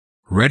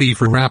Ready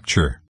for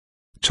Rapture.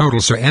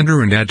 Total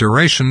Surrender and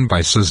Adoration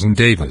by Susan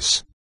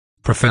Davis.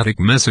 Prophetic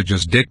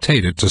Messages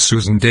dictated to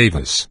Susan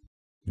Davis.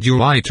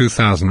 July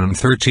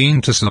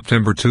 2013 to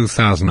September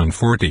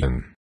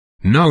 2014.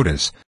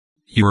 Notice: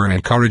 you are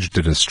encouraged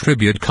to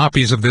distribute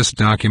copies of this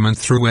document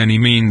through any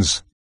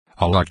means,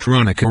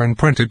 electronic or in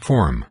printed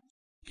form.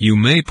 You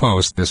may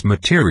post this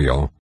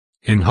material,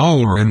 in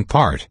whole or in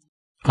part,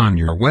 on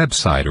your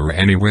website or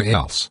anywhere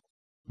else.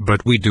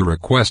 But we do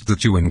request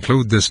that you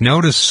include this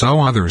notice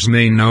so others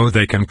may know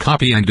they can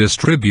copy and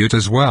distribute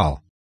as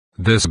well.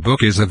 This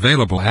book is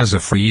available as a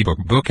free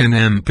book and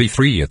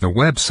MP3 at the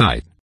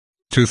website.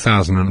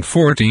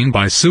 2014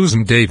 by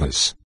Susan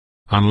Davis.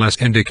 Unless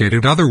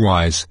indicated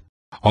otherwise,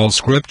 all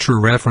scripture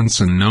reference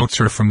and notes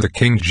are from the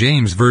King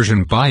James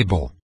Version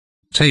Bible.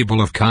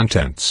 Table of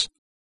Contents.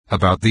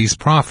 About these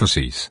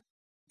prophecies.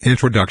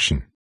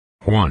 Introduction.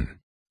 1.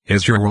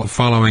 Israel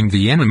following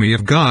the enemy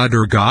of God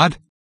or God?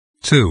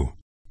 2.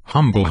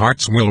 Humble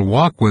hearts will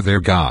walk with their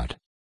God.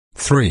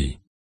 3.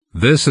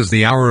 This is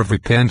the hour of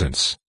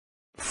repentance.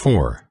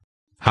 4.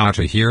 How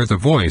to hear the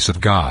voice of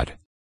God.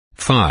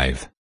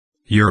 5.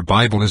 Your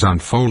Bible is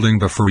unfolding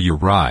before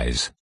your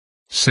eyes.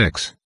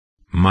 6.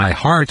 My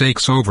heart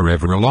aches over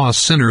every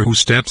lost sinner who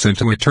steps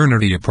into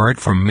eternity apart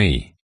from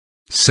me.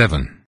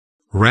 7.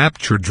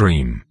 Rapture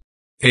Dream.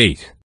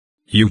 8.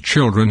 You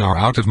children are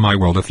out of my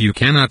world if you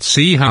cannot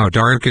see how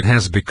dark it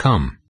has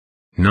become.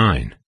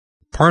 9.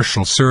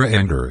 Partial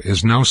surrender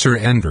is no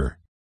surrender.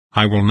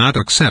 I will not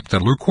accept a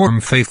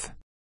lukewarm faith.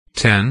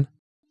 10.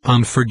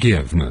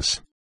 Unforgiveness.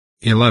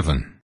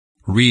 11.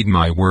 Read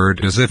my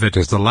word as if it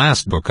is the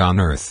last book on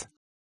earth.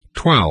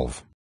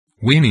 12.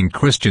 Weaning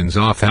Christians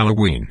off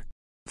Halloween.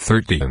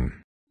 13.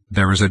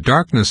 There is a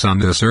darkness on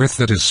this earth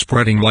that is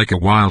spreading like a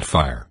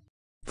wildfire.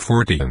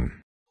 14.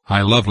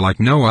 I love like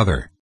no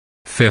other.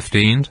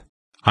 15.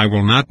 I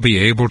will not be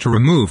able to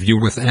remove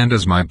you with and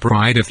as my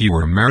bride if you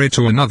are married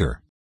to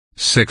another.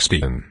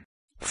 16.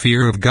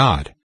 Fear of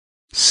God.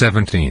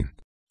 17.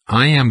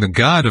 I am the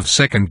God of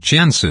second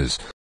chances,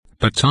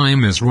 but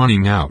time is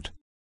running out.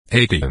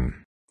 18.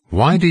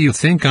 Why do you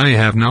think I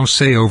have no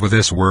say over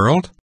this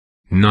world?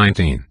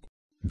 19.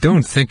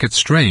 Don't think it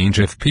strange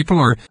if people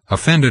are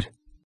offended.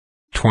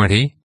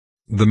 20.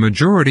 The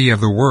majority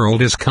of the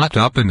world is caught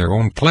up in their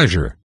own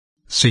pleasure,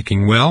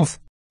 seeking wealth,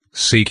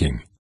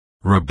 seeking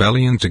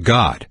rebellion to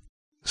God,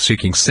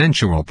 seeking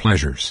sensual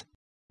pleasures.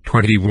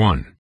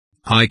 21.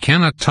 I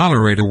cannot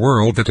tolerate a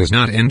world that is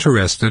not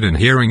interested in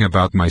hearing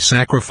about my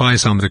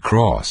sacrifice on the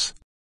cross.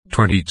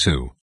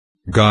 22.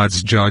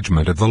 God's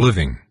judgment of the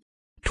living.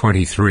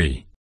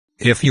 23.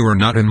 If you are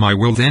not in my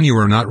will, then you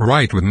are not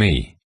right with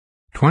me.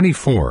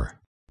 24.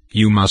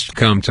 You must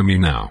come to me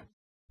now.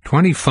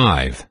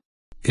 25.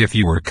 If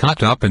you are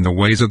caught up in the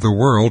ways of the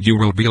world, you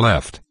will be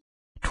left.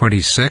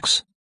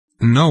 26.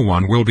 No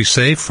one will be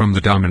safe from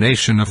the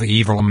domination of the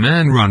evil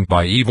man run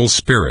by evil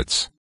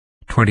spirits.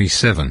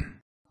 27.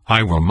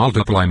 I will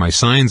multiply my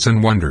signs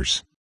and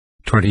wonders.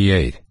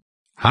 28.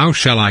 How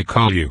shall I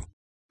call you?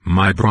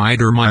 My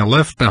bride or my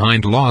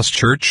left-behind lost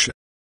church?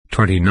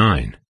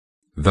 29.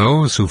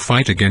 Those who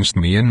fight against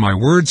me and my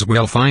words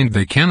will find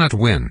they cannot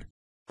win.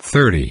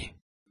 30.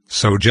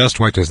 So just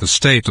what is the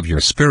state of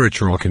your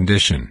spiritual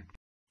condition?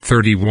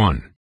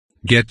 31.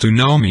 Get to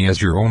know me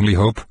as your only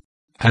hope,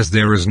 as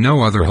there is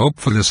no other hope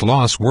for this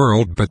lost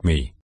world but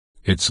me.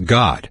 It's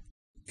God,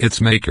 its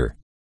maker.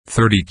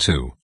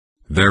 32.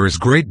 There is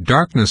great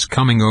darkness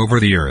coming over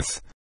the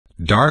earth,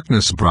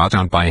 darkness brought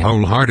on by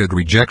wholehearted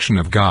rejection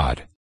of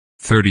God.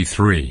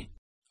 33.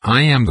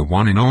 I am the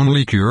one and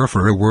only cure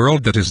for a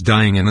world that is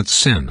dying in its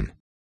sin.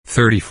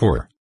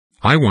 34.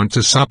 I want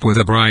to sup with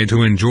a bride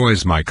who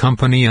enjoys my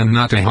company and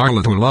not a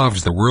harlot who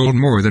loves the world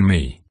more than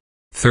me.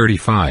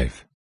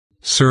 35.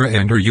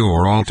 Surrender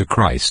your all to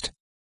Christ.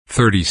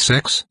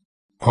 36.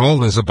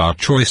 All is about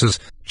choices,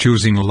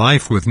 choosing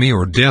life with me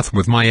or death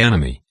with my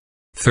enemy.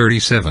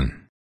 37.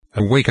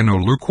 Awaken, O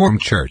lukewarm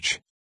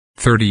church.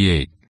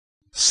 38.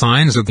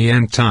 Signs of the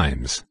end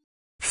times.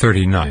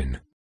 39.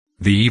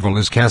 The evil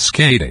is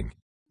cascading,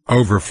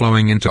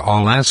 overflowing into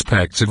all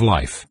aspects of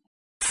life.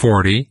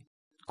 40.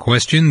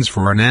 Questions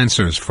for and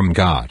answers from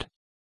God.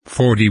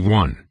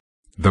 41.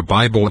 The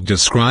Bible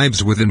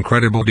describes with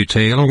incredible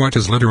detail what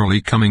is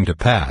literally coming to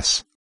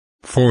pass.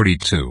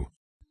 42.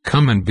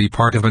 Come and be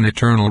part of an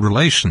eternal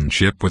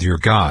relationship with your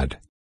God.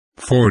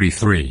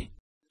 43.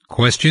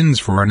 Questions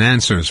for and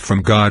answers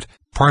from God,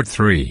 Part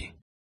 3.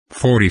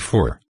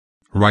 44.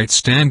 Right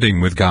standing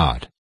with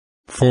God.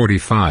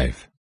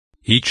 45.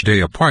 Each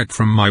day apart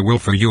from my will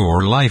for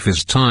your life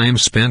is time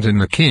spent in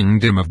the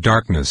kingdom of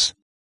darkness.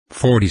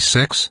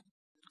 46.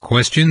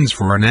 Questions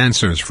for and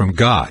answers from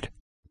God.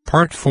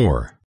 Part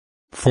 4.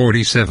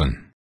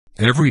 47.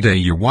 Every day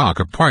you walk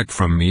apart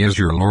from me as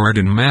your Lord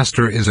and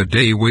Master is a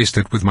day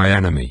wasted with my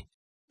enemy.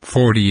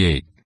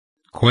 48.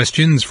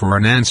 Questions for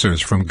and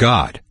answers from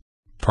God.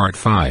 Part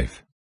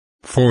 5.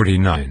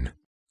 49.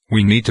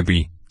 We need to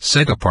be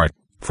set apart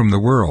from the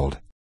world.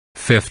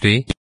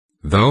 50.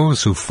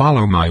 Those who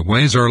follow my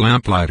ways are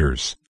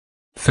lamplighters.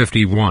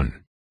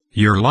 51.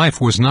 Your life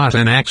was not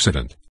an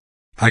accident.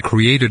 I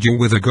created you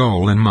with a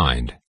goal in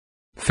mind.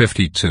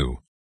 52.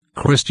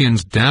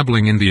 Christians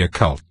dabbling in the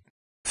occult.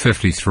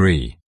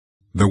 53.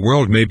 The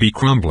world may be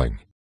crumbling,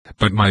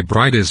 but my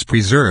bride is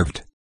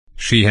preserved.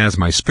 She has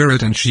my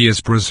spirit and she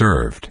is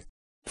preserved.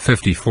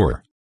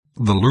 54.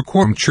 The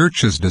lukewarm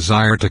church's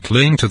desire to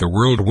cling to the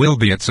world will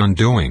be its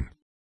undoing.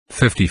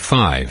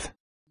 55.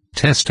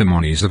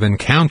 Testimonies of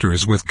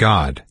encounters with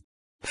God.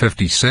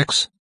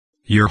 56.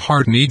 Your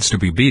heart needs to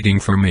be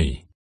beating for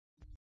me.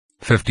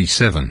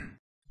 57.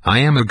 I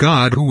am a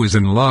God who is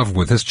in love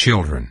with his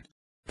children.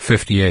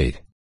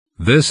 58.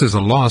 This is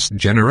a lost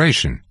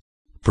generation,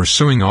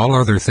 pursuing all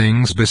other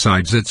things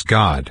besides its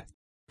God.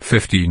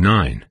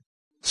 59.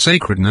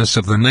 Sacredness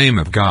of the name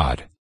of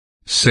God.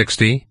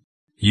 60.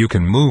 You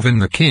can move in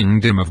the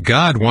kingdom of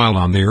God while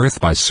on the earth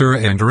by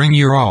surrendering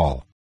your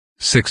all.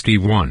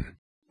 61.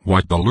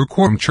 What the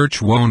lukewarm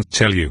church won't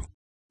tell you.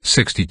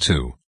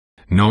 62.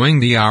 Knowing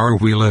the hour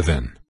we live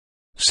in.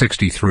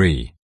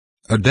 63.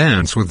 A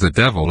dance with the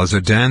devil is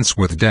a dance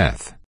with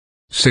death.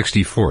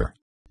 64.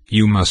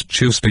 You must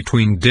choose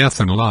between death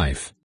and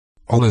life.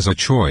 All is a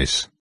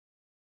choice.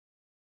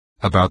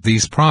 About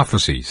these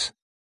prophecies.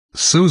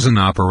 Susan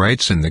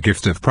operates in the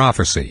gift of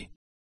prophecy.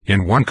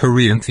 In 1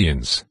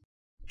 Corinthians,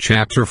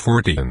 chapter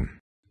 14,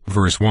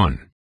 verse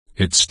 1,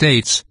 it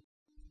states,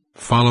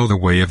 "Follow the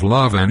way of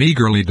love and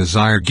eagerly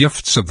desire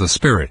gifts of the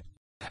Spirit,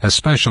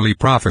 especially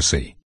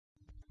prophecy."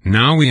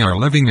 Now we are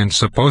living and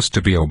supposed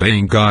to be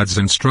obeying God's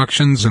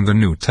instructions in the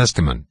New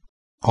Testament.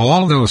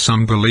 Although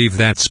some believe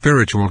that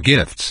spiritual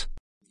gifts,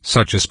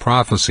 such as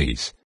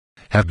prophecies,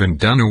 have been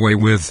done away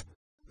with,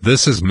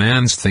 this is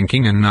man's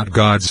thinking and not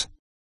God's.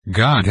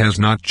 God has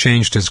not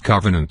changed his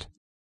covenant.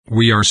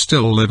 We are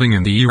still living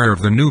in the era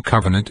of the New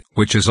Covenant,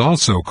 which is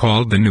also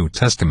called the New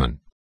Testament.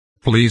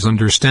 Please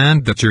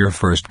understand that your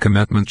first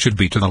commitment should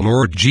be to the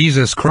Lord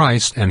Jesus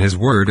Christ and his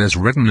word as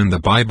written in the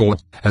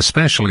Bible,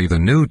 especially the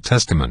New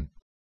Testament.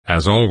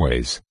 As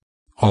always,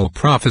 all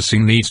prophecy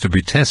needs to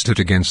be tested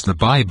against the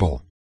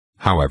Bible.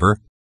 However,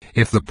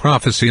 if the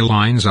prophecy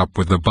lines up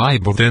with the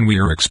Bible, then we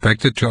are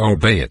expected to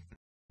obey it.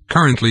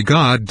 Currently,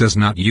 God does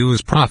not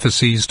use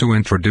prophecies to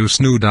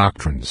introduce new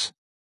doctrines.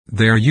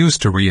 They are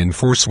used to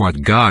reinforce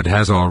what God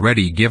has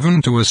already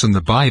given to us in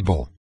the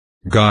Bible.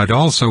 God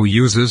also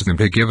uses them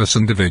to give us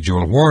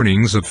individual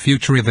warnings of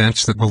future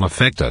events that will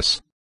affect us.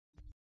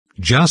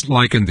 Just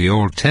like in the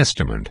Old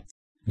Testament,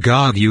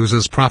 God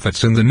uses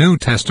prophets in the New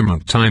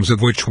Testament, times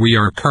of which we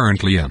are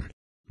currently in.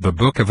 The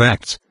book of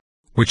Acts,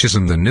 which is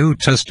in the New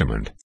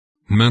Testament,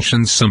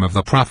 mentions some of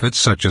the prophets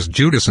such as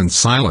Judas and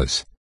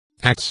Silas.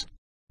 Acts,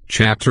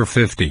 chapter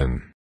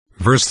 15,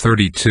 verse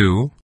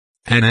 32,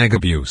 and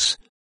Agabus.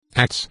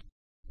 Acts,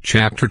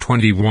 chapter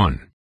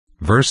 21,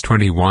 verse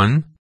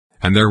 21,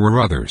 and there were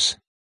others.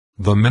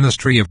 The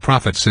ministry of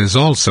prophets is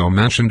also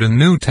mentioned in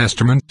New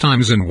Testament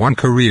times in 1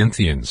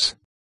 Corinthians,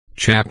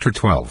 chapter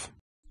 12.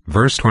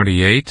 Verse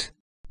 28,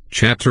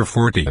 chapter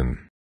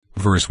 14,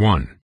 verse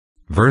 1,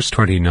 verse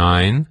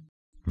 29,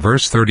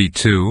 verse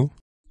 32,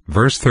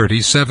 verse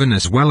 37,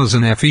 as well as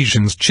in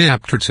Ephesians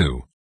chapter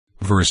 2,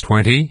 verse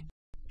 20,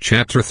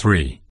 chapter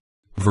 3,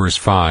 verse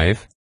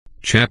 5,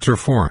 chapter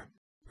 4,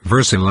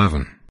 verse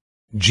 11.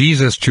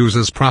 Jesus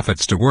chooses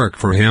prophets to work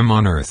for him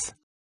on earth.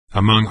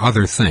 Among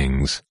other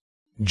things,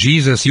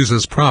 Jesus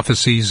uses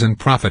prophecies and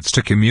prophets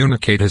to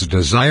communicate his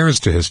desires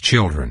to his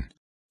children.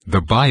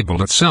 The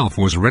Bible itself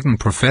was written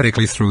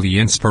prophetically through the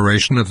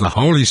inspiration of the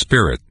Holy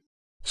Spirit.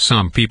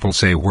 Some people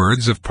say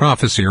words of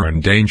prophecy are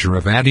in danger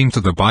of adding to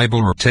the Bible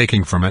or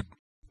taking from it.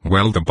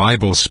 Well, the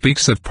Bible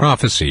speaks of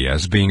prophecy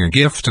as being a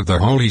gift of the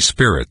Holy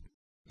Spirit.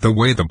 The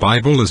way the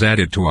Bible is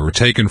added to or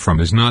taken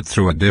from is not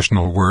through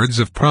additional words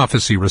of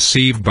prophecy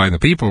received by the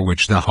people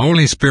which the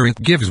Holy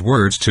Spirit gives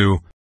words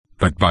to,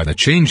 but by the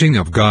changing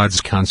of God's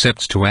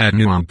concepts to add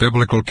new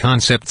unbiblical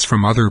concepts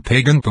from other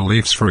pagan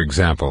beliefs, for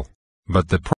example. But the